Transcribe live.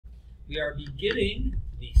we are beginning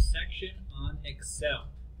the section on Excel.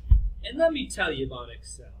 And let me tell you about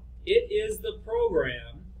Excel. It is the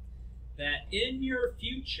program that in your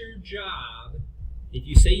future job, if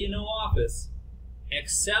you say you know Office,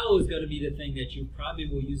 Excel is going to be the thing that you probably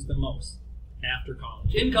will use the most after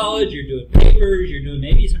college. In college, you're doing papers, you're doing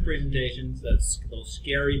maybe some presentations, those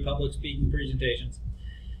scary public speaking presentations.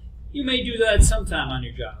 You may do that sometime on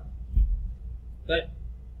your job. But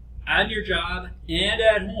on your job and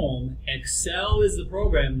at home, Excel is the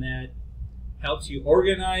program that helps you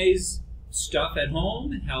organize stuff at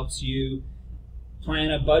home, helps you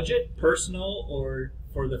plan a budget, personal or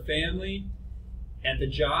for the family. At the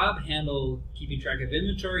job, handle keeping track of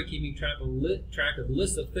inventory, keeping track of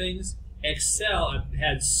lists of things. Excel, I've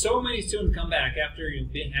had so many students come back after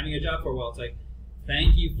having a job for a while. It's like,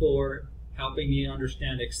 thank you for helping me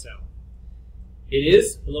understand Excel. It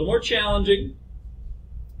is a little more challenging,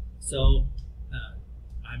 so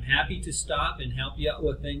I'm happy to stop and help you out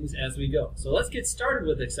with things as we go. So let's get started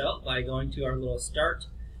with Excel by going to our little Start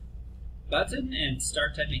button and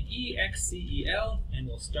start typing EXCEL, and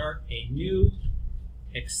we'll start a new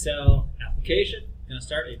Excel application. I'm going to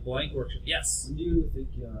start a blank worksheet. Yes? When do you think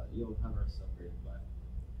you'll have our stuff graded by?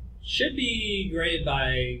 Should be graded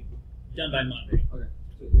done by Monday.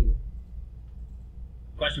 Okay.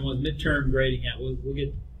 Question was midterm grading. Yeah, we'll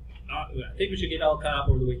get. I think we should get all caught up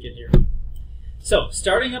over the weekend here. So,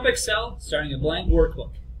 starting up Excel, starting a blank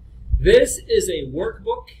workbook. This is a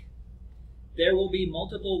workbook. There will be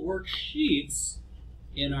multiple worksheets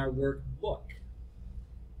in our workbook,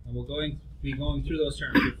 and we'll be going through those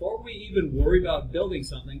terms. Before we even worry about building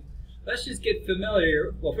something, let's just get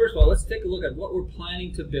familiar. Well, first of all, let's take a look at what we're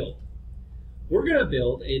planning to build. We're going to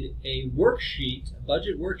build a worksheet, a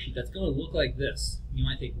budget worksheet that's going to look like this. You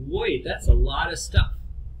might think, wait, that's a lot of stuff.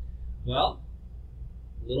 Well,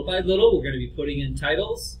 little by little, we're going to be putting in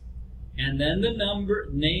titles, and then the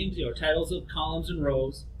names, titles of columns and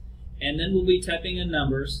rows, and then we'll be typing in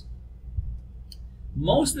numbers.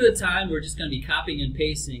 Most of the time, we're just going to be copying and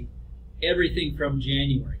pasting everything from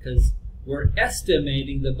January, because we're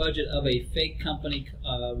estimating the budget of a fake company,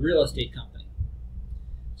 real estate company.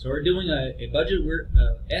 So we're doing a budget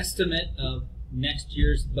estimate of next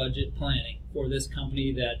year's budget planning for this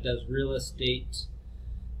company that does real estate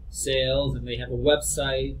sales, and they have a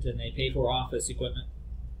website, and they pay for office equipment.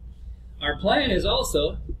 Our plan is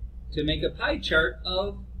also to make a pie chart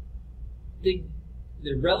of the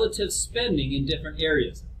relative spending in different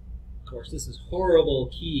areas. Of course, this is horrible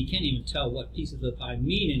key. You can't even tell what pieces of the pie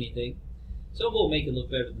mean anything, so we'll make it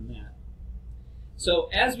look better than that. So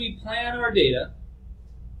as we plan our data,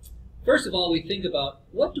 first of all, we think about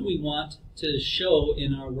what do we want to show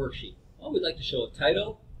in our worksheet. Well, we'd like to show a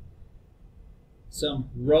title, some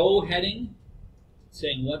row heading,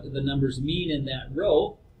 saying what do the numbers mean in that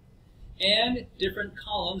row, and different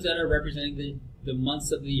columns that are representing the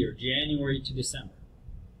months of the year, January to December.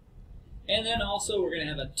 And then also we're going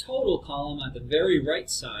to have a total column at the very right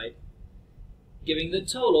side, giving the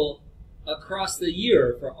total across the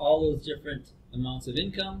year for all those different amounts of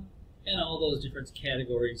income and all those different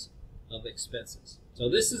categories of expenses. So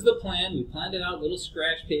this is the plan. We planned it out, little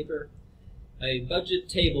scratch paper, a budget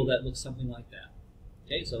table that looks something like that.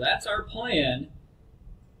 Okay, so that's our plan,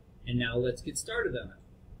 and now let's get started on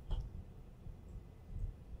it.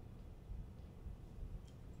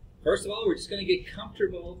 First of all, we're just going to get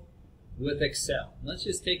comfortable with Excel. Let's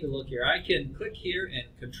just take a look here. I can click here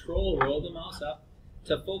and roll the mouse up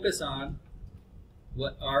to focus on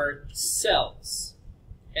what are cells.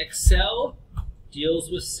 Excel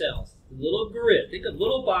deals with cells. A little grid. Think of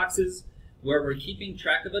little boxes where we're keeping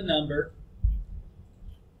track of a number.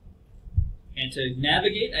 And to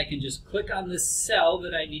navigate, I can just click on this cell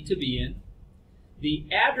that I need to be in. The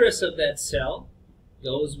address of that cell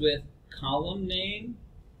goes with column name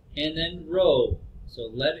and then row.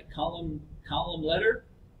 So column letter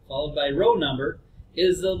followed by row number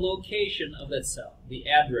is the location of that cell, the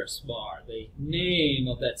address bar, the name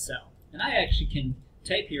of that cell. And I actually can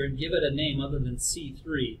type here and give it a name other than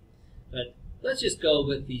C3, but let's just go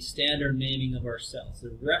with the standard naming of our cells.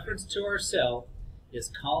 The reference to our cell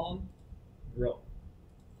is column, row.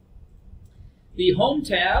 The Home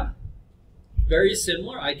tab, very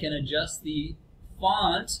similar. I can adjust the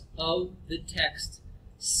font of the text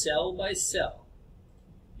cell by cell.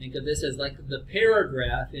 Think of this as like the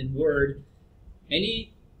paragraph in Word.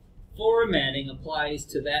 Any formatting applies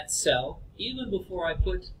to that cell even before I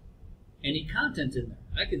put any content in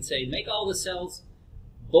there. I can say make all the cells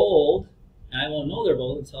bold, and I won't know they're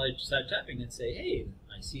bold until I start typing and say, hey,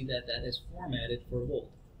 I see that that is formatted for bold.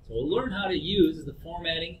 So we'll learn how to use the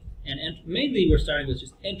formatting, and mainly we're starting with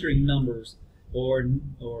just entering numbers or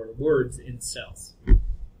words in cells.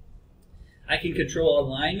 I can control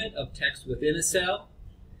alignment of text within a cell.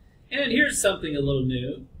 And here's something a little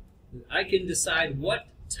new. I can decide what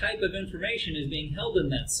type of information is being held in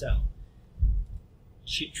that cell.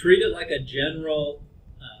 Treat it like a general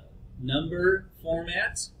number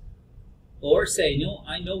format, or say, no,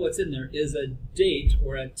 I know what's in there is a date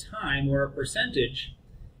or a time or a percentage.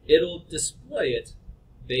 It'll display it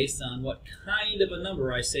based on what kind of a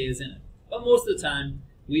number I say is in it. But most of the time,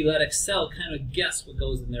 we let Excel kind of guess what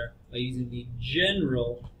goes in there by using the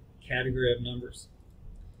general category of numbers.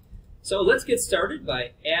 So let's get started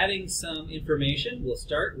by adding some information. We'll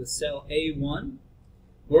start with cell A1,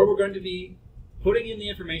 where we're going to be putting in the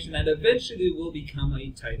information that eventually will become a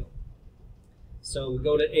title. So we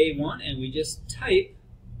go to A1 and we just type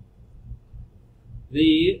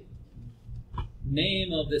the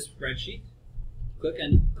name of this spreadsheet.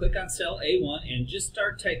 Click on cell A1 and just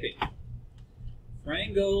start typing.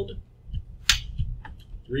 Frangold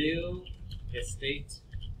Real Estate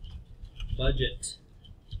Budget.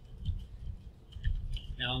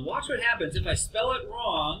 Now watch what happens. If I spell it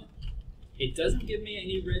wrong, it doesn't give me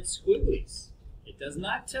any red squigglies. It does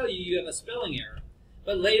not tell you you have a spelling error.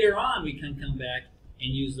 But later on, we can come back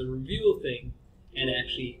and use the review thing and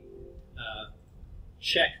actually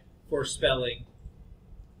check for spelling.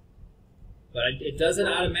 But it doesn't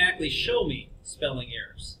automatically show me spelling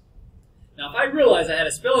errors. Now, if I realize I had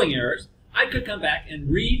a spelling errors, I could come back and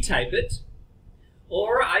retype it,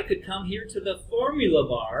 or I could come here to the formula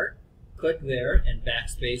bar, click there and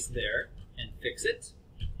backspace there and fix it,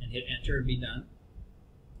 and hit enter and be done.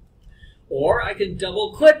 Or I can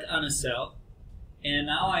double click on a cell, and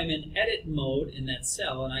now I'm in edit mode in that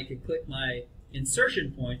cell, and I can click my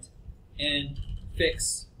insertion point and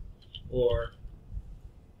fix or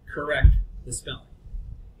correct the spelling.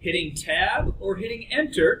 Hitting tab or hitting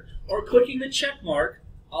enter or clicking the check mark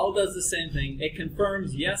all does the same thing. It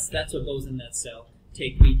confirms, yes, that's what goes in that cell.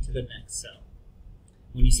 Take me to the next cell.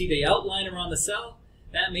 When you see the outline around the cell,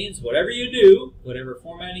 that means whatever you do, whatever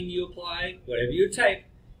formatting you apply, whatever you type,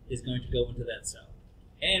 is going to go into that cell.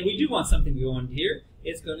 And we do want something to go in here.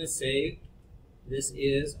 It's going to say this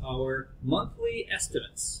is our monthly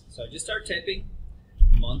estimates. So I just start typing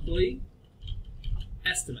monthly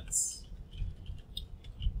estimates.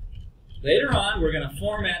 Later on, we're going to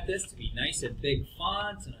format this to be nice and big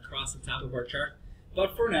fonts and across the top of our chart.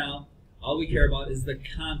 But for now, all we care about is the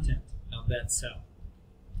content of that cell.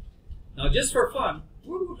 Now, just for fun,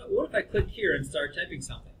 what if I click here and start typing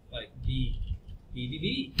something like B?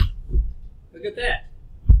 Look at that.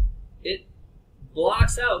 It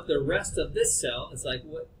blocks out the rest of this cell. It's like,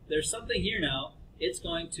 what? There's something here now. It's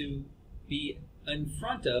going to be in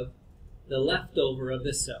front of the leftover of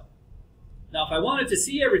this cell. Now, if I wanted to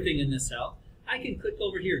see everything in this cell, I can click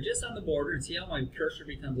over here just on the border and see how my cursor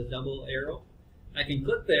becomes a double arrow. I can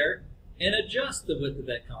click there and adjust the width of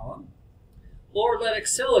that column, or let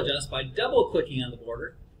Excel adjust by double-clicking on the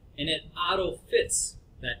border, and it auto-fits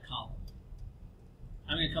that column.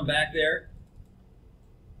 I'm going to come back there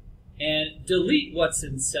and delete what's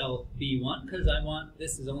in cell B1 because I want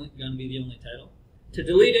this is only going to be the only title. To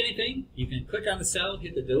delete anything, you can click on the cell,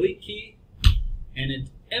 hit the delete key, and it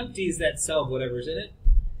empties that cell of whatever's in it.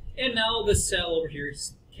 And now the cell over here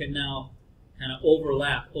can now kind of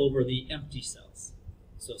overlap over the empty cells.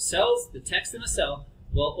 So cells, the text in a cell,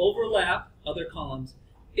 will overlap other columns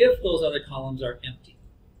if those other columns are empty.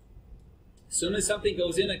 As soon as something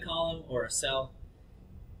goes in a column or a cell,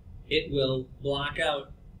 it will block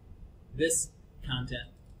out this content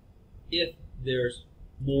if there's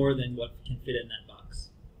more than what can fit in that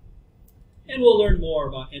box. And we'll learn more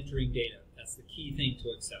about entering data. That's the key thing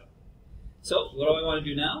to Excel. So what I want to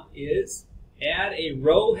do now is add a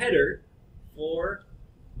row header for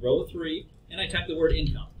row 3, and I type the word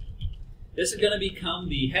income. This is going to become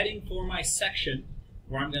the heading for my section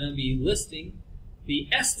where I'm going to be listing the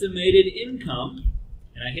estimated income,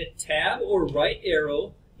 and I hit tab or right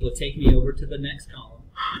arrow. It will take me over to the next column.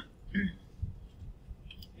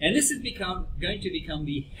 And this is going to become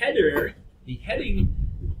the header, the heading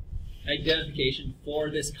identification for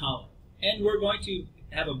this column. And we're going to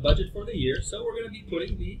have a budget for the year, so we're going to be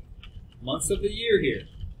putting the months of the year here.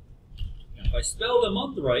 Now, if I spell the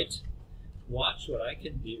month right, watch what I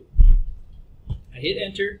can do. I hit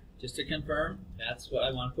enter just to confirm that's what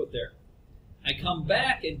I want to put there. I come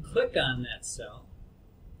back and click on that cell,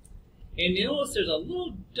 and you notice there's a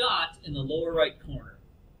little dot in the lower right corner.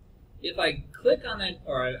 If I click on that,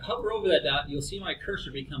 or I hover over that dot, you'll see my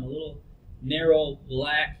cursor become a little narrow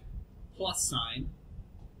black plus sign.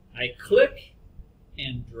 I click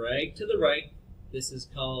and drag to the right. This is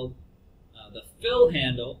called the fill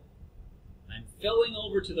handle. I'm filling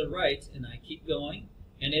over to the right, and I keep going,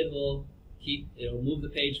 and it'll move the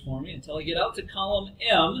page for me until I get out to column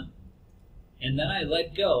M, and then I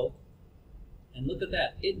let go. And look at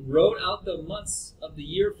that. It wrote out the months of the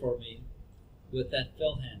year for me with that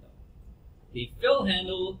fill handle. The fill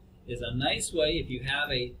handle is a nice way if you have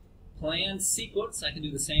a planned sequence. I can do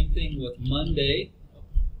the same thing with Monday,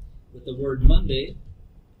 with the word Monday.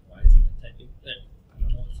 Why isn't it typing there? I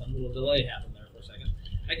don't know, some little delay happened there for a second.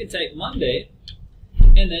 I can type Monday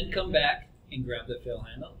and then come back and grab the fill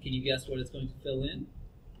handle. Can you guess what it's going to fill in?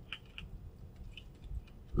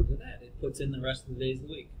 Look at that. It puts in the rest of the days of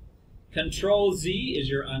the week. Control Z is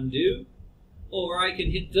your undo, or I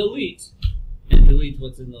can hit delete and delete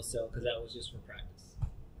what's in those cells because that was just for practice.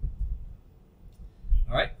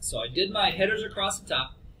 All right, so I did my headers across the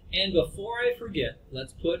top, and before I forget,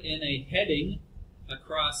 let's put in a heading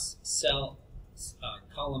across cell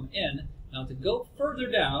column N. Now to go further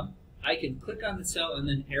down, I can click on the cell and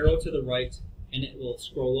then arrow to the right, and it will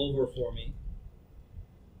scroll over for me.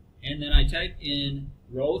 And then I type in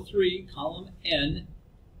row 3, column N.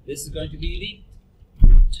 This is going to be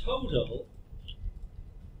the total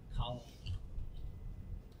column.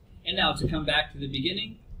 And now to come back to the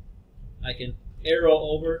beginning, I can arrow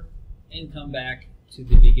over and come back to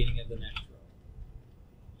the beginning of the next row.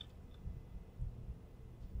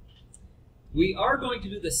 We are going to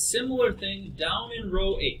do the similar thing down in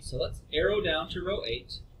row 8. So let's arrow down to row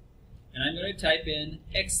 8, and I'm going to type in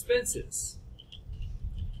expenses.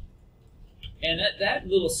 And that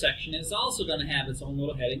little section is also going to have its own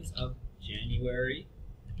little headings of January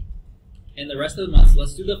and the rest of the months.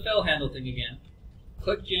 Let's do the fill handle thing again.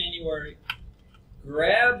 Click January,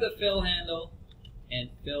 grab the fill handle,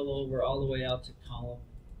 and fill over all the way out to column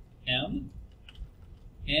M,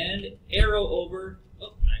 and arrow over.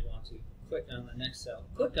 Oh, I want to click on the next cell.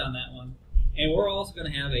 Click on that one, and we're also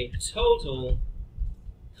going to have a total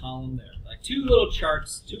column there, like two little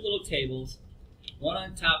charts, two little tables, one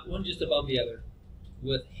on top, one just above the other,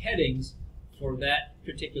 with headings for that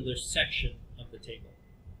particular section of the table.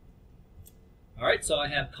 All right, so I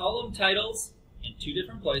have column titles in two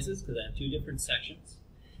different places because I have two different sections.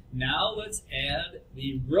 Now let's add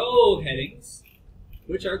the row headings,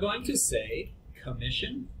 which are going to say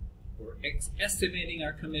commission. We're estimating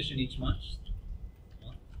our commission each month.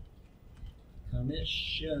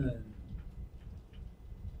 Commission.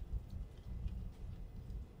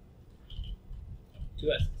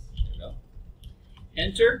 Two S's. There we go.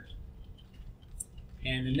 Enter.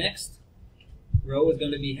 And the next row is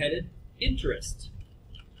going to be headed interest.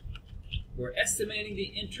 We're estimating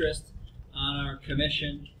the interest on our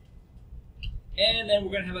commission. And then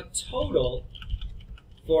we're going to have a total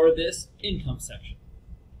for this income section.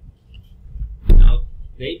 Now,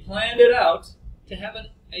 they planned it out to have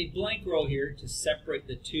a blank row here to separate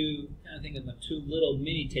the two, kind of think of the two little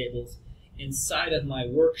mini tables inside of my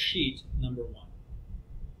worksheet number 1.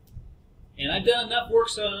 And I've done enough work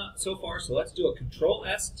so far, so let's do a Control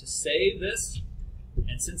S to save this.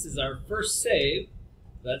 And since it's our first save,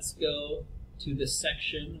 let's go to the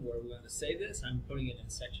section where we're going to save this. I'm putting it in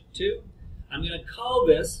section 2. I'm going to call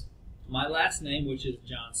this my last name, which is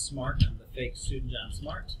John Smart. I'm the fake student John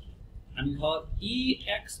Smart. I'm going to call it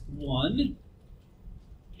Ex1,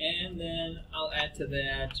 and then I'll add to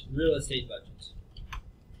that real estate budget.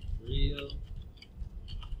 Real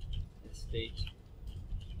estate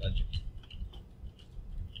budget.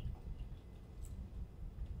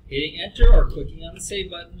 Hitting enter or clicking on the save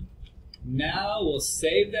button. Now we'll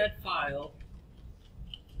save that file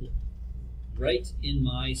right in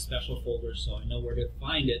my special folder so I know where to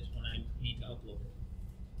find it when I need to upload it.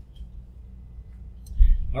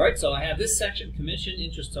 Alright, so I have this section, commission,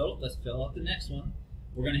 interest, total. Let's fill out the next one.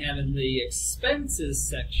 We're going to have in the expenses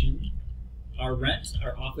section our rent,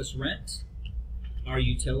 our office rent, our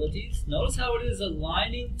utilities. Notice how it is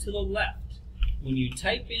aligning to the left. When you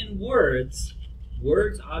type in words,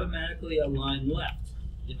 words automatically align left.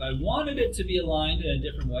 If I wanted it to be aligned in a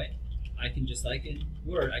different way, I can, just like in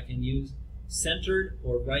Word, I can use centered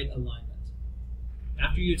or right alignment.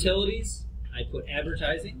 After utilities, I put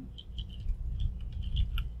advertising.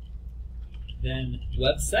 Then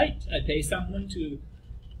website, I pay someone to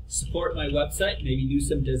support my website, maybe do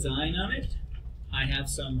some design on it. I have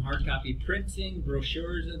some hard copy printing,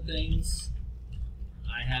 brochures and things.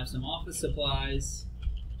 I have some office supplies.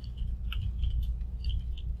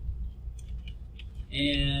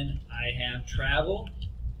 And I have travel.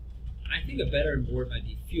 I think a better word might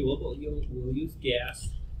be fuel, but we'll use gas.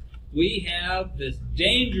 We have this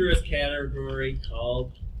dangerous category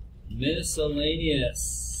called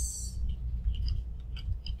miscellaneous.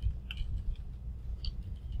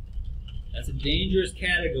 That's a dangerous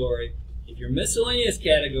category If your miscellaneous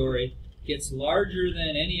category gets larger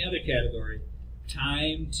than any other category,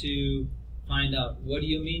 time to find out what do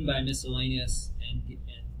you mean by miscellaneous and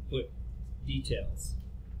put details.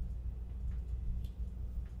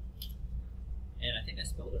 And I think I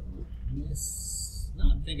spelled it wrong. No,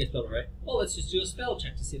 I think I spelled it right. Well, let's just do a spell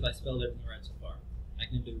check to see if I spelled everything right so far. I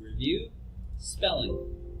can do review,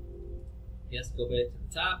 spelling. Yes, go back to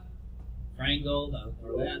the top. Frangold, I'll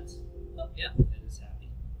ignore that. Oh, yeah, it is happy.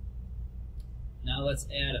 Now let's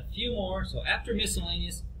add a few more. So after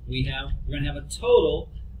miscellaneous, we're going to have a total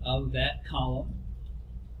of that column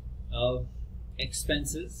of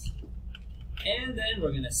expenses. And then we're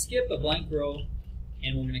going to skip a blank row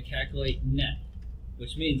and we're going to calculate net,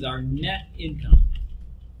 which means our net income.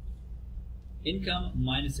 Income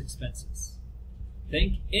minus expenses.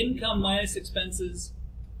 Think income minus expenses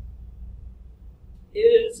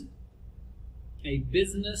is a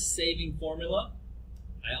business saving formula.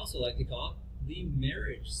 I also like to call it the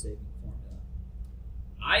marriage saving formula.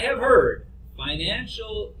 I have heard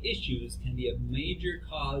financial issues can be a major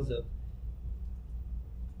cause of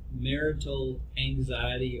marital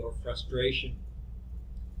anxiety or frustration.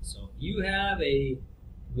 So if you have a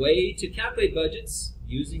way to calculate budgets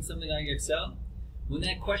using something like Excel, when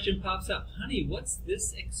that question pops up, honey, what's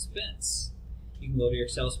this expense? You can go to your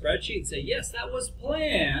Excel spreadsheet and say, yes, that was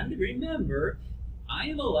planned. Remember, I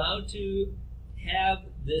am allowed to have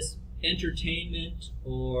this entertainment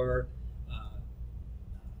or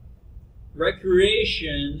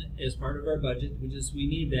recreation as part of our budget. We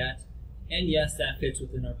need that. And yes, that fits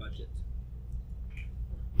within our budget.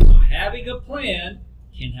 So having a plan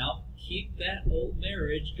can help keep that old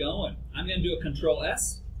marriage going. I'm going to do a Control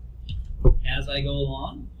S as I go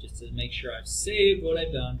along, just to make sure I've saved what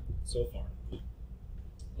I've done so far.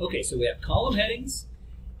 Okay, so we have column headings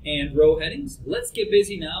and row headings. Let's get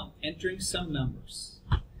busy now entering some numbers.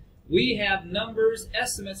 We have numbers,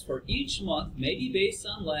 estimates for each month, maybe based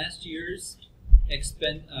on last year's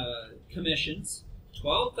commissions.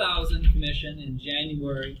 12,000 commission in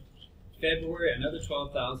January, February, another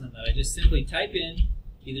 12,000 that I just simply type in,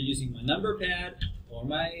 either using my number pad or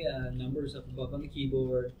my numbers up above on the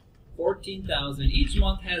keyboard. 14,000. Each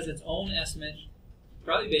month has its own estimate,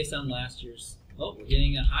 probably based on last year's. Oh, we're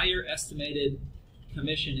getting a higher estimated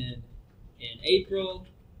commission in April.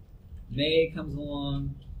 May comes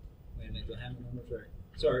along. Wait a minute, do I have the numbers right?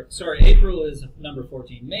 Sorry, April is number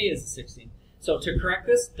 14. May is the 16. So to correct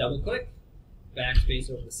this, double click, backspace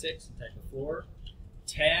over the 6 and type a 4.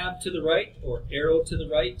 Tab to the right or arrow to the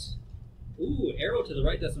right. Ooh, arrow to the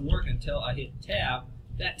right doesn't work until I hit tab.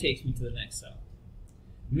 That takes me to the next cell.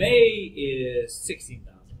 May is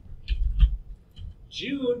 16,000.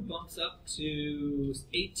 June bumps up to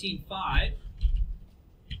 18.5.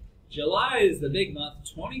 July is the big month,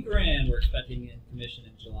 20 grand we're expecting in commission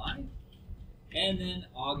in July. And then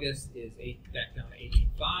August is back down to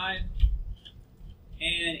 18.5.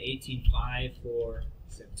 And 18.5 for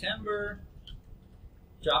September.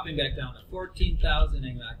 Dropping back down to 14,000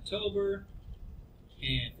 in October.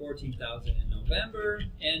 And 14,000 in November.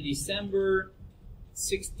 And December,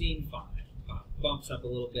 16.5. Bumps up a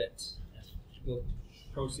little bit as we go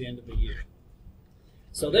approach the end of the year.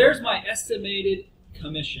 So there's my estimated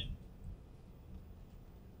commission.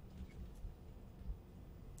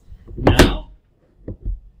 Now,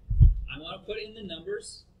 I want to put in the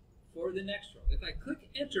numbers for the next row. If I click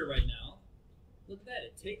enter right now, look at that,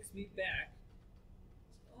 it takes me back,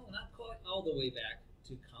 not quite all the way back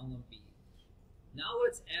to column B. Now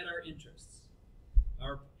let's add our interests.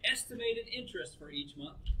 Our estimated interest for each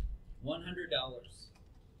month, $100.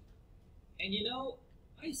 And you know,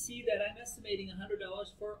 I see that I'm estimating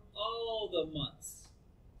 $100 for all the months.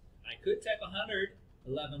 I could type 100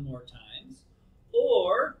 11 more times,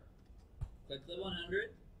 or click the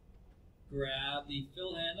 100, grab the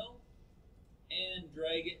fill handle, and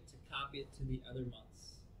drag it to copy it to the other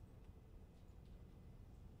months.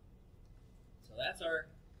 So that's our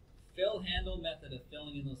fill handle method of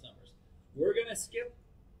filling in those numbers. We're going to skip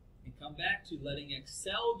and come back to letting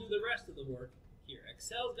Excel do the rest of the work here.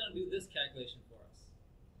 Excel is going to do this calculation for us.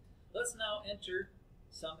 Let's now enter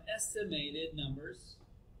some estimated numbers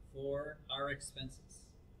for our expenses.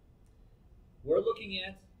 We're looking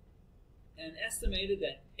at an estimated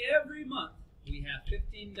that every month we have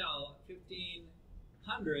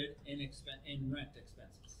 $1,500 in rent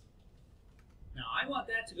expenses. Now I want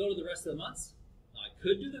that to go to the rest of the months. Now I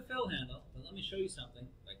could do the fill handle, but let me show you something.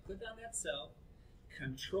 If I click on that cell,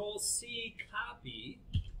 Control C, copy,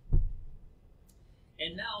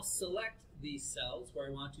 and now select these cells where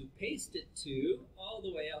I want to paste it to all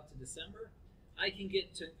the way out to December. I can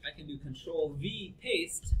do Control V,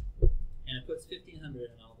 paste, and it puts 1,500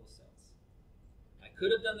 in all those cells.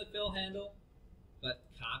 could have done the fill handle, but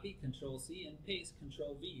copy, Control C, and paste,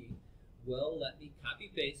 Control V, will let me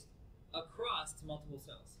copy paste across to multiple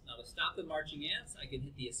cells. Now to stop the marching ants, I can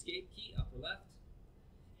hit the escape key, upper left,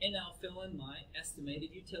 and now fill in my estimated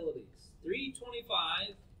utilities.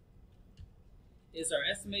 325 is our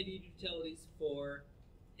estimated utilities for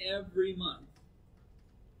every month.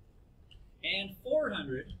 And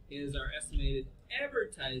 400 is our estimated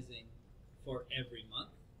advertising for every month.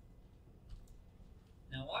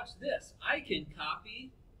 Now watch this. I can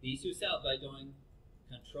copy these two cells by doing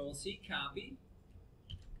Control C, copy.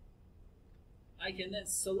 I can then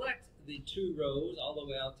select the two rows all the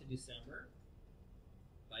way out to December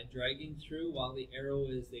by dragging through while the arrow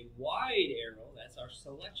is the wide arrow. That's our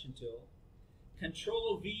selection tool.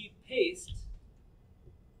 Control V, paste.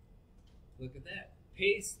 Look at that.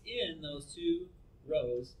 Paste in those two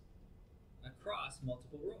rows across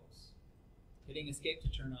multiple rows. Hitting escape to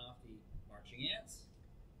turn off the marching ants.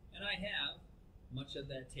 And I have much of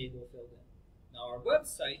that table filled in. Now our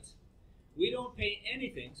website, we don't pay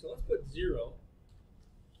anything, so let's put 0.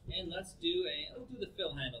 And let's do we'll do the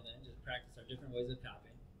fill handle then, just practice our different ways of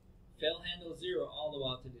copying. Fill handle 0 all the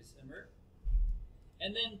way out to December.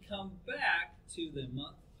 And then come back to the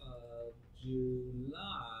month of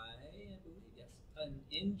July, I believe, yes. And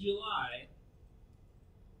in July,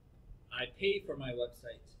 I pay for my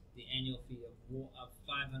website the annual fee of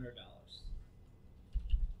 $500.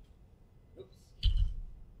 Oops,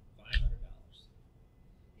 $500.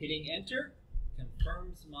 Hitting enter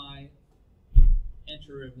confirms my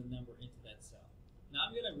enter of the number into that cell. Now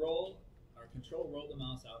I'm going to roll the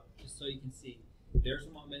mouse out just so you can see. There's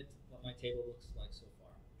what my table looks like so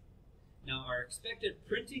far. Now our expected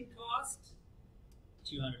printing cost,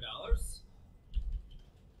 $200.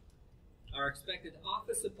 Our expected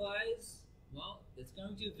office supplies, well, it's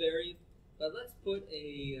going to vary, but let's put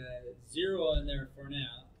a 0 in there for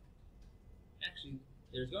now. Actually,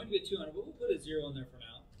 there's going to be a 200, but we'll put a 0 in there for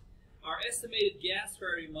now. Our estimated gas for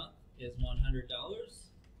every month is $100.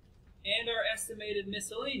 And our estimated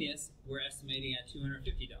miscellaneous, we're estimating at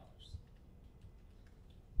 $250.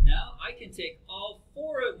 Now I can take all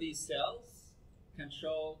 4 of these cells,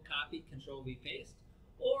 Control copy, Control V paste,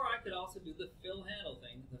 or I could also do the fill handle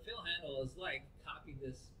thing. The fill handle is like copy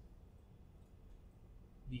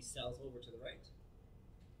these cells over to the right,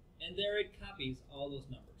 and there it copies all those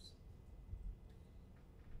numbers.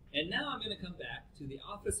 And now I'm going to come back to the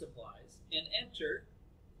office supplies and enter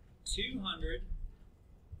 200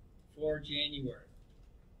 for January.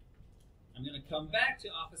 I'm going to come back to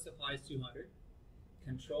office supplies 200,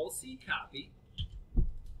 Control C, copy,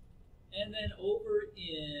 and then over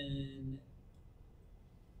in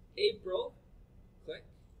April, click,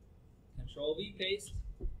 Control V, paste.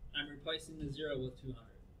 I'm replacing the 0 with 200.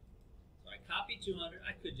 So I copy 200.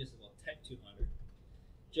 I could just as well type 200.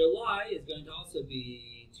 July is going to also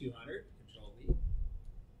be 200, Control V.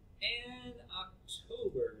 And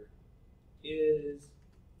October is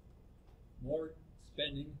more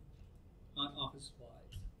spending on office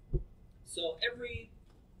supplies. So every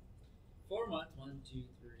 4 months, 1, 2,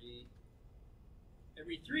 3,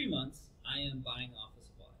 every 3 months, I am buying office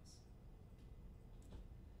supplies.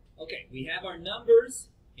 Okay, we have our numbers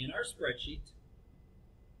in our spreadsheet.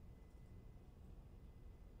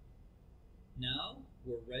 Now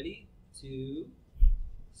we're ready to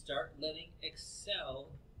start letting Excel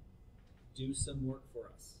do some work for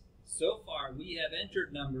us. So far, we have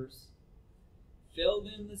entered numbers, filled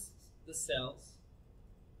in the cells.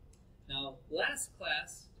 Now, last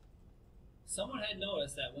class, someone had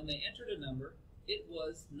noticed that when they entered a number, it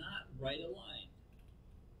was not right aligned.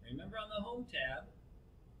 Remember on the Home tab,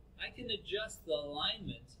 I can adjust the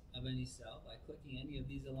alignment of any cell by clicking any of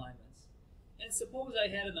these alignments. And suppose I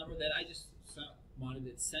had a number that I just wanted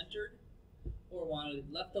it centered or wanted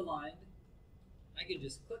it left aligned, I could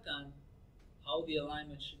just click on how the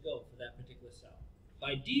alignment should go for that particular cell.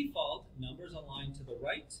 By default, numbers align to the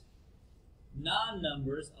right,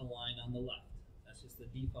 non-numbers align on the left. That's just the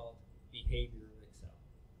default behavior of Excel.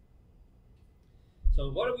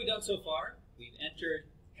 So what have we done so far? We've entered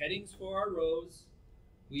headings for our rows.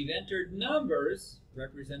 We've entered numbers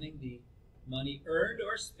representing the money earned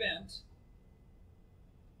or spent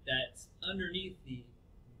that's underneath the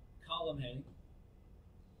column heading.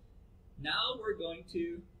 Now we're going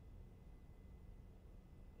to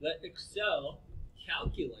let Excel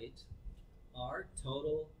calculate our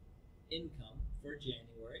total income for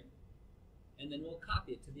January, and then we'll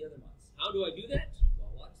copy it to the other months. How do I do that? Well,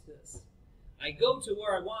 watch this. I go to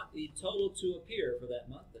where I want the total to appear for that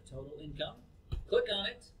month, the total income. Click on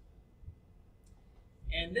it,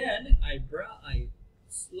 and then I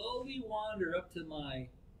slowly wander up to my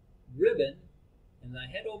ribbon And I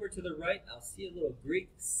head over to the right, I'll see a little Greek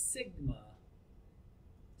sigma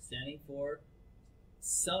standing for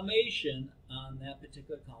summation on that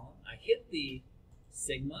particular column. I hit the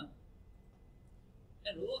sigma,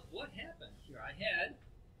 and look what happened here. I had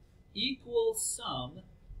equal sum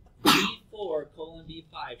B4 colon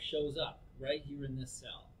B5 shows up right here in this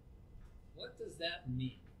cell. What does that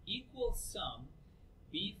mean? Equal sum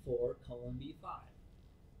B4 colon B5.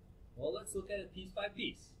 Well, let's look at it piece by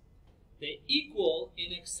piece. The equal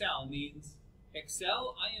in Excel means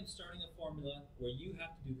Excel, I am starting a formula where you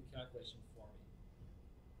have to do the calculation for me.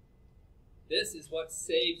 This is what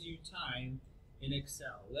saves you time in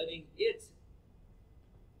Excel, letting it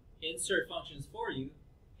insert functions for you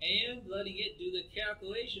and letting it do the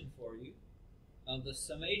calculation for you of the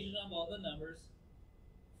summation of all the numbers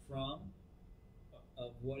from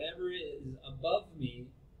of whatever is above me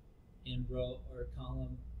in row or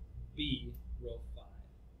column B, row 5.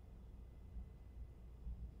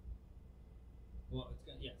 Well, it's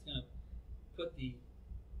going to put the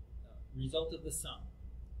result of the sum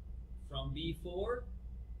from B4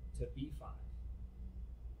 to B5.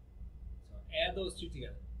 So add those two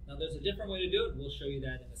together. Now there's a different way to do it. We'll show you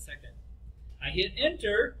that in a second. I hit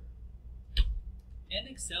enter, and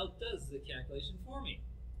Excel does the calculation for me.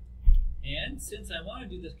 And since I want to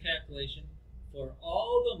do this calculation for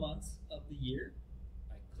all the months of the year,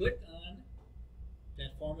 I click on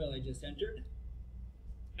that formula I just entered.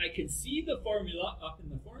 I can see the formula up in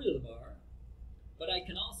the formula bar, but I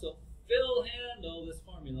can also fill handle this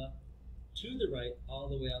formula to the right all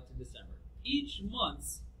the way out to December. Each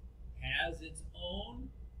month has its own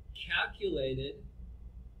calculated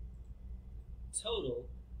total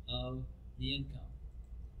of the income.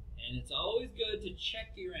 And it's always good to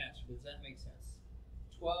check your answer. Does that make sense?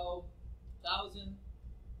 12,000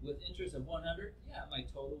 with interest of 100. Yeah, my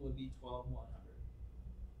total would be 12,100.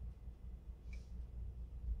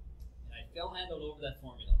 And I fill handled over that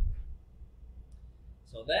formula.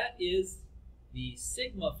 So that is the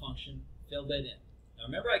sigma function filled that in. Now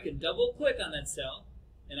remember, I can double click on that cell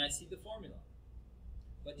and I see the formula.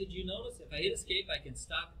 But did you notice if I hit escape, I can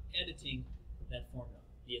stop editing that formula.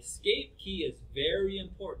 The escape key is very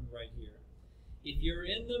important right here. If you're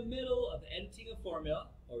in the middle of editing a formula,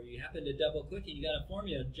 or you happen to double click and you got a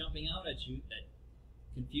formula jumping out at you that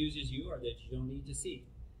confuses you or that you don't need to see,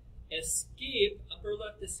 escape, upper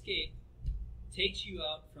left escape, takes you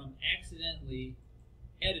out from accidentally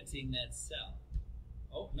editing that cell.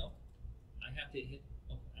 Oh, no, I have to hit,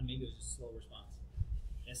 oh, maybe it was just a slow response.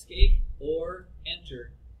 Escape or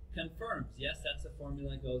enter confirms, yes, that's the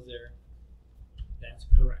formula that goes there. That's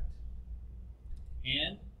correct.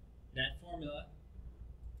 And that formula,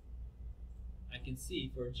 I can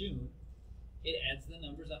see for June, it adds the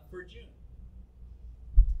numbers up for June.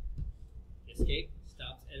 Escape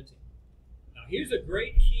stops editing. Now here's a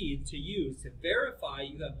great key to use to verify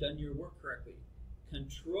you have done your work correctly.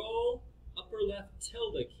 Control upper left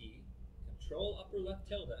tilde key, control upper left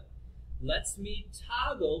tilde, lets me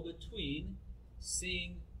toggle between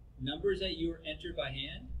seeing numbers that you were entered by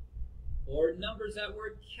hand or numbers that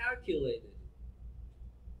were calculated.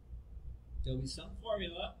 There'll be some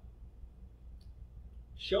formula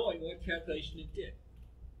showing what calculation it did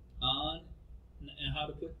on and how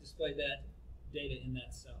to display that data in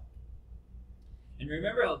that cell. And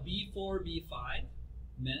remember how B4, B5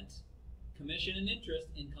 meant commission and interest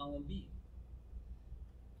in column B.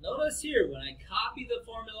 Notice here, when I copy the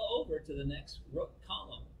formula over to the next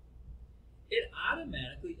column, it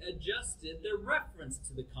automatically adjusted the reference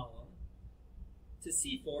to the column to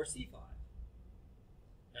C4, C5.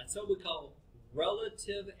 That's what we call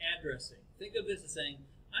relative addressing. Think of this as saying,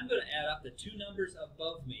 I'm going to add up the two numbers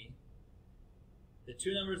above me. The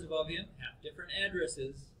two numbers above him have different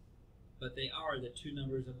addresses, but they are the two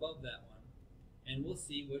numbers above that one. And we'll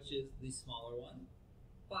see which is the smaller one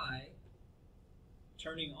by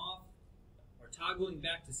turning off or toggling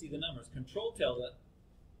back to see the numbers. Control tilde,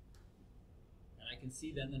 and I can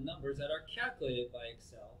see then the numbers that are calculated by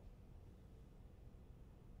Excel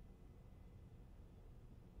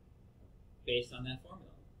based on that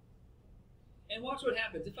formula. And watch what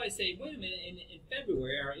happens. If I say, wait a minute, in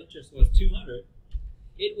February our interest was 200,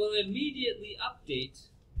 it will immediately update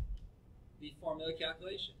the formula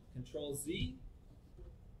calculation. Control Z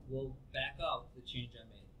will back out the change I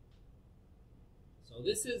made. So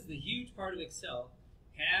this is the huge part of Excel,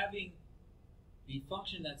 having the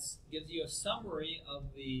function that gives you a summary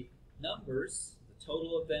of the numbers, the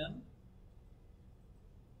total of them,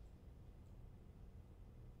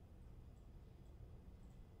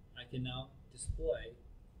 I can now display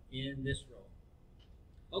in this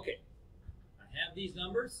row. Okay, I have these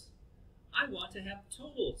numbers. I want to have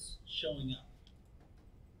totals showing up.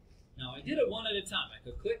 Now I did it one at a time. I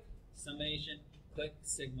could click summation, click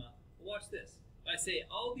sigma. But watch this. If I say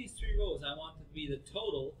all these 3 rows I want to be the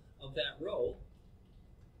total of that row,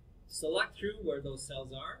 select through where those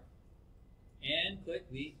cells are, and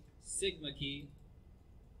click the sigma key,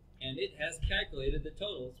 and it has calculated the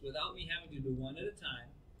totals without me having to do one at a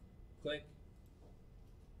time. Click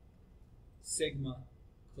sigma,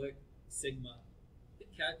 click sigma. It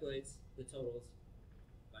calculates the totals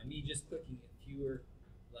by me just clicking it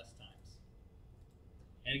less times.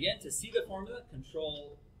 And again, to see the formula,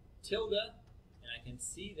 control tilde, and I can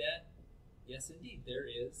see that, yes indeed, there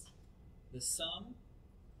is the sum,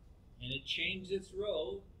 and it changed its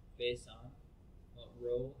row based on what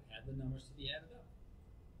row had the numbers to be added up.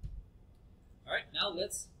 All right, now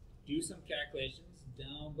let's do some calculations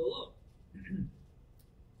down below.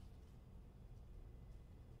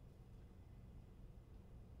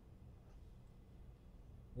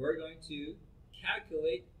 We're going to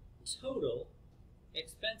calculate total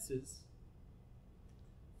expenses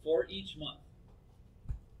for each month.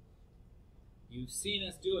 You've seen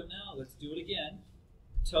us do it now. Let's do it again.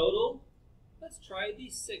 Total. Let's try the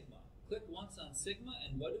sigma. Click once on sigma,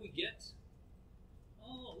 and what do we get?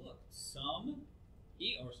 Oh, look, sum,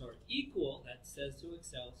 equal, that says to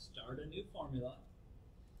Excel, start a new formula.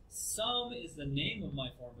 Sum is the name of my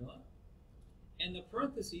formula, and the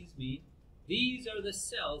parentheses mean these are the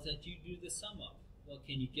cells that you do the sum of. Well,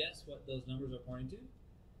 can you guess what those numbers are pointing to?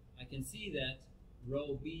 I can see that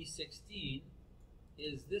row B16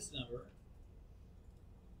 is this number,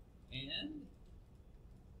 and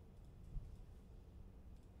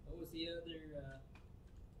what was the other?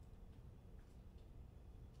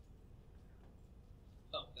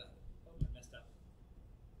 Oh, I messed up.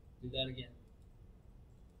 Do that again.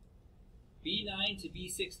 B9 to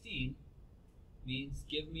B16 means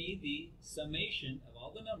give me the summation of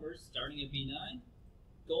all the numbers starting at B9,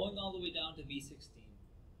 going all the way down to B16.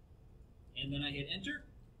 And then I hit enter.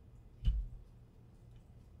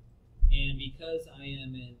 And because I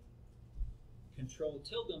am in control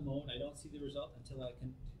tilde mode, I don't see the result until I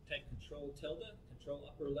can type control tilde, control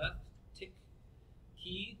upper left, tick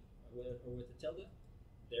key, or with the tilde.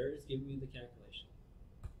 There is giving me the calculation.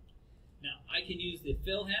 Now I can use the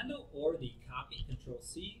fill handle or the copy, control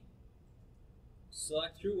C,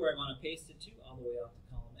 select through where I want to paste it to, all the way out to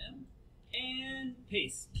column M, and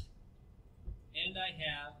paste. And I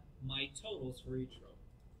have my totals for each row.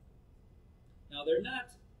 Now they're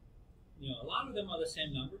not, a lot of them are the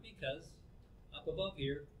same number because up above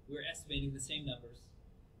here, we're estimating the same numbers.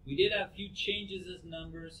 We did have a few changes as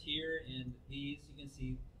numbers here, and these, you can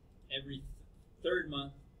see every third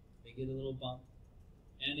month they get a little bump.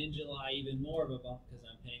 And in July, even more of a bump because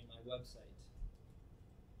I'm paying my website.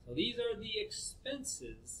 So these are the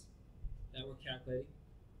expenses that we're calculating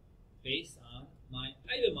based on my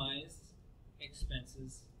itemized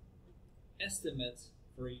expenses estimates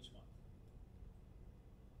for each month.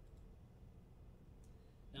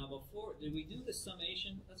 Now before, did we do the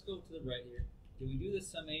summation? Let's go to the right here. Did we do the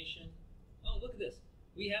summation? Oh, look at this.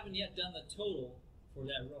 We haven't yet done the total for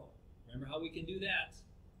that row. Remember how we can do that?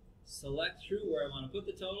 Select through where I want to put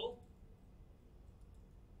the total.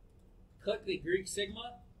 Click the Greek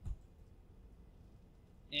sigma.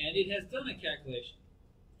 And it has done a calculation.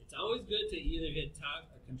 It's always good to either hit tab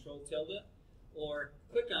or control tilde or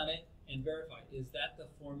click on it and verify, is that the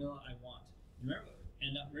formula I want?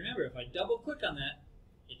 Remember, if I double click on that,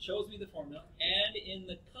 it shows me the formula, and in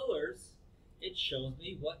the colors, it shows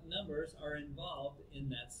me what numbers are involved in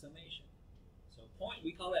that summation. So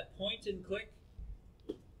we call that point and click,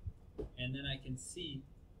 and then I can see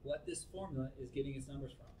what this formula is getting its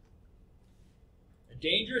numbers from. A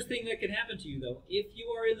dangerous thing that can happen to you, though, if you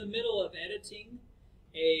are in the middle of editing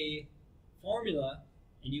a formula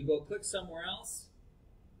and you go click somewhere else,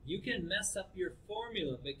 you can mess up your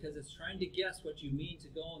formula because it's trying to guess what you mean to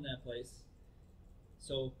go in that place.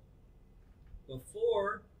 So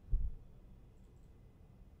before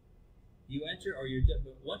you enter, or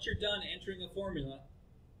once you're done entering a formula,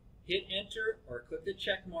 hit enter or click the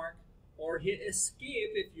check mark or hit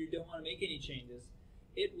escape if you don't want to make any changes.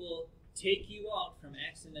 It will take you out from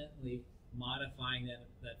accidentally modifying that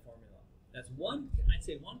formula. That's I'd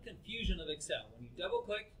say one confusion of Excel. When you double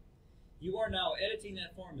click, you are now editing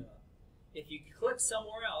that formula. If you click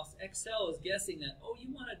somewhere else, Excel is guessing that, oh,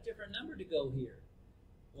 you want a different number to go here.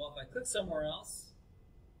 Well, if I click somewhere else,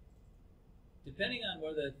 depending on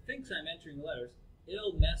whether it thinks I'm entering the letters,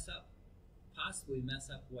 it'll possibly mess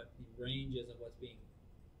up what the range is of what's being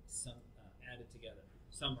added together,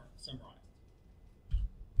 summarized.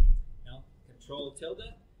 Now, control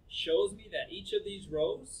tilde shows me that each of these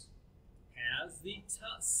rows has the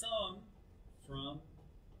sum from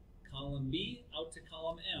column B out to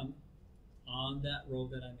column M on that row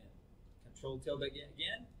that I'm in. Control tilde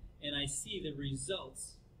again, and I see the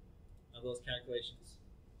results of those calculations.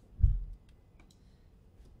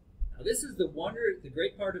 Now this is the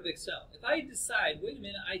great part of Excel. If I decide, wait a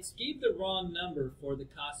minute, I gave the wrong number for the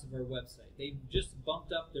cost of our website. They just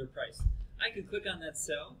bumped up their price. I can click on that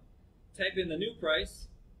cell, type in the new price,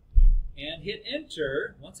 and hit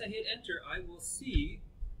enter. Once I hit enter, I will see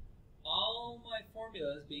all my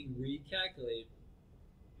formulas being recalculated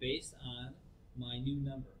based on my new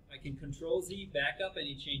number. I can Control Z, back up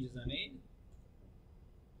any changes I made,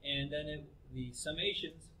 and then the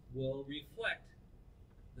summations will reflect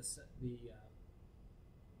the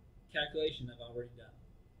calculation I've already done.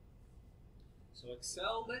 So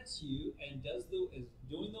Excel lets you and is doing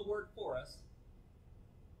the work for us.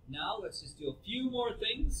 Now let's just do a few more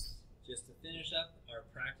things just to finish up our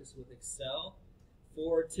practice with Excel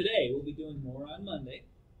for today. We'll be doing more on Monday.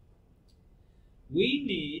 We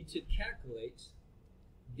need to calculate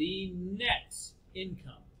the net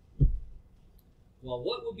income. Well,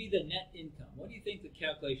 what will be the net income? What do you think the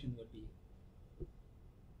calculation would be?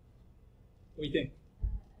 What do you think?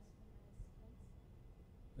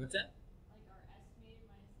 What's that? Like our estimated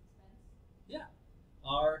minus expense? Yeah.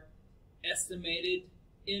 Our estimated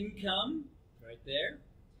income, right there,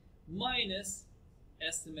 minus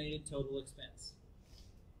estimated total expense.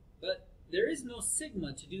 But there is no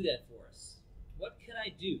sigma to do that for us. What can I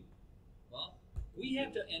do? Well, we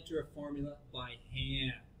have to enter a formula by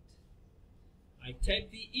hand. I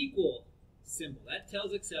type the equal symbol. That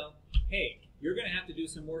tells Excel, hey, you're going to have to do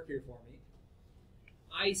some work here for me.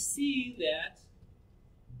 I see that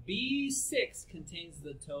B6 contains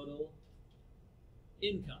the total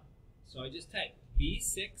income. So I just type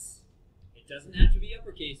B6. It doesn't have to be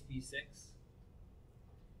uppercase B6.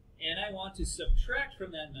 And I want to subtract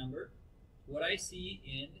from that number what I see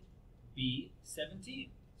in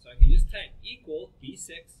B17. So I can just type equal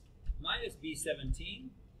B6 minus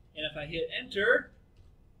B17. And if I hit enter,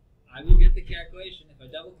 I will get the calculation. If I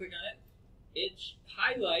double click on it, it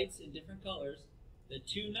highlights in different colors the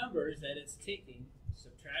two numbers that it's taking,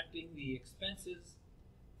 subtracting the expenses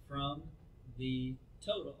from the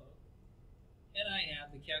total. And I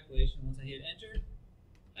have the calculation. Once I hit enter,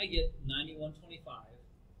 I get 91.25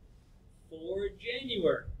 for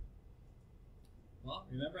January. Well,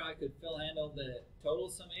 remember I could fill handle the total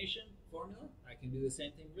summation formula? I can do the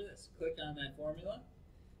same thing for this. Click on that formula,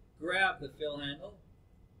 grab the fill handle,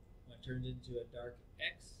 when it turns into a dark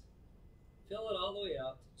X, fill it all the way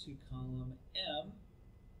out to column M,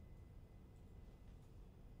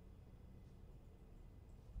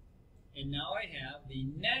 and now I have the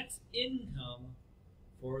net income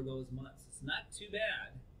for those months. It's not too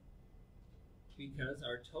bad because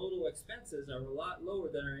our total expenses are a lot lower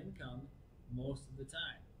than our income most of the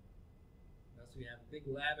time. Unless we have a big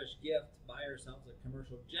lavish gift, buy ourselves a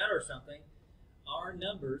commercial jet or something, our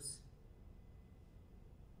numbers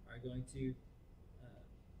are going to,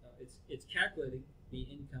 it's calculating the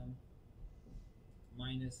income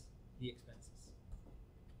minus the expenses.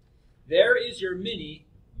 There is your mini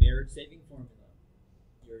marriage saving formula.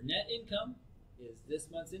 Your net income is this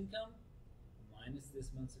month's income minus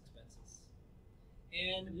this month's expenses.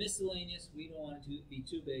 And miscellaneous, we don't want it to be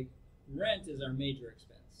too big. Rent is our major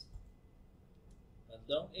expense. But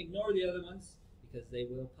don't ignore the other ones because they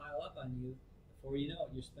will pile up on you. Before you know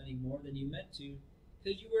it, you're spending more than you meant to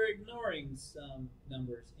because you were ignoring some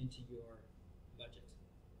numbers into your budget.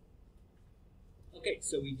 Okay,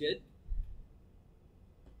 so we did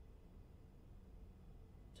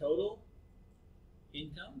total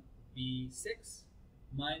income, B6,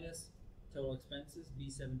 minus total expenses,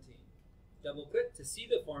 B17. Double click to see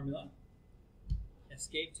the formula.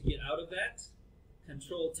 Escape to get out of that.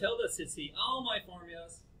 Control tilde to see all my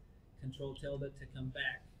formulas. Control tilde to come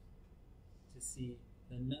back to see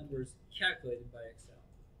the numbers calculated by Excel.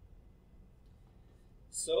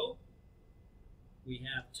 So we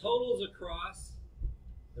have totals across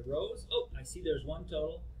the rows. Oh, I see there's one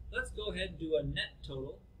total. Let's go ahead and do a net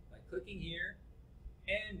total by clicking here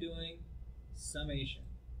and doing summation.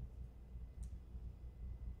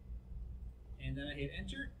 And then I hit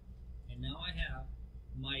enter, and now I have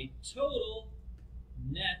my total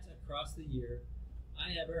net across the year.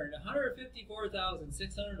 I have earned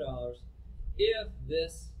 $154,600 if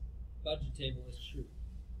this budget table is true.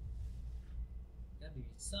 Gotta be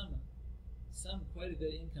some quite a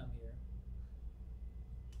good income here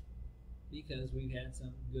because we've had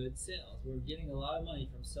some good sales. We're getting a lot of money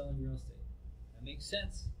from selling real estate. That makes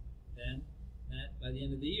sense then that by the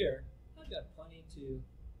end of the year, I've got plenty to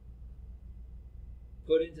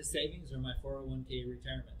put into savings or my 401k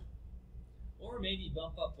retirement. Or maybe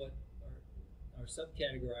bump up what or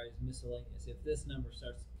subcategorize miscellaneous if this number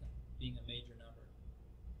starts being a major number.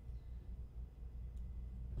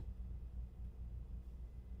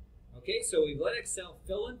 Okay, so we've let Excel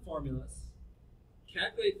fill in formulas,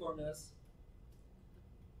 calculate formulas,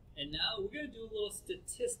 and now we're going to do a little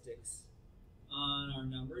statistics on our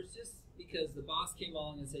numbers just because the boss came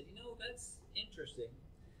along and said, you know, that's interesting,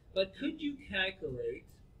 but could you calculate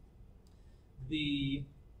the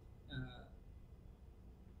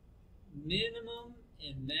minimum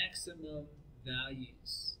and maximum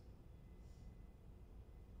values?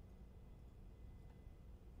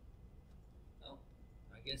 Oh,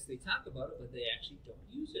 I guess they talk about it, but they actually don't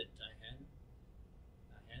use it. I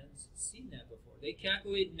hadn't seen that before. They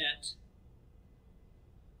calculate net.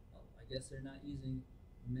 Oh, I guess they're not using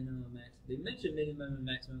minimum and maximum. They mentioned minimum and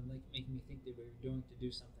maximum, like making me think they were going to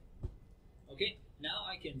do something. Okay, now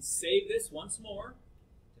I can save this once more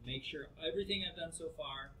to make sure everything I've done so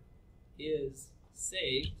far is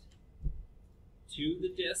saved to the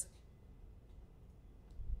disk.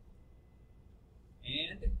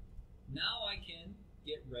 And now I can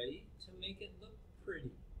get ready to make it look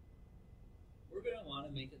pretty. We're going to want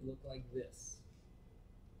to make it look like this.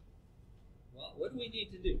 Well, what do we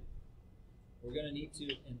need to do? We're going to need to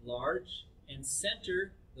enlarge and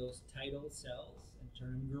center those title cells and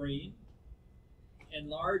turn them green.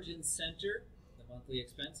 Enlarge and center the monthly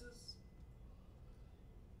expenses.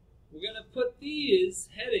 We're going to put these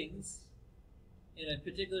headings in a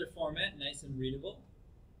particular format, nice and readable,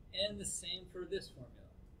 and the same for this formula.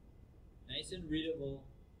 Nice and readable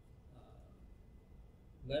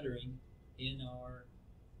lettering in our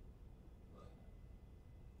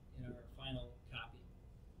final copy.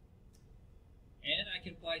 And I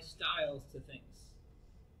can apply styles to things.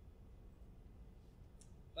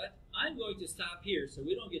 But I'm going to stop here so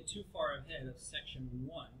we don't get too far ahead of section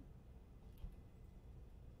 1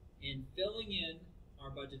 in filling in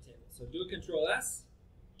our budget table. So do a Control S,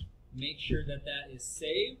 make sure that that is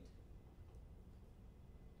saved.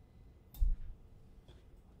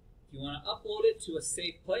 If you want to upload it to a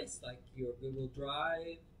safe place like your Google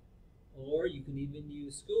Drive, or you can even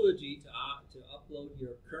use Schoology to upload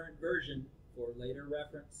your current version for later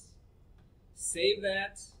reference. Save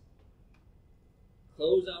that,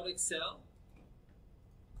 close out Excel,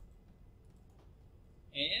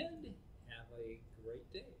 and have a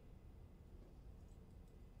great day.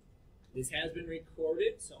 This has been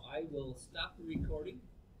recorded, so I will stop the recording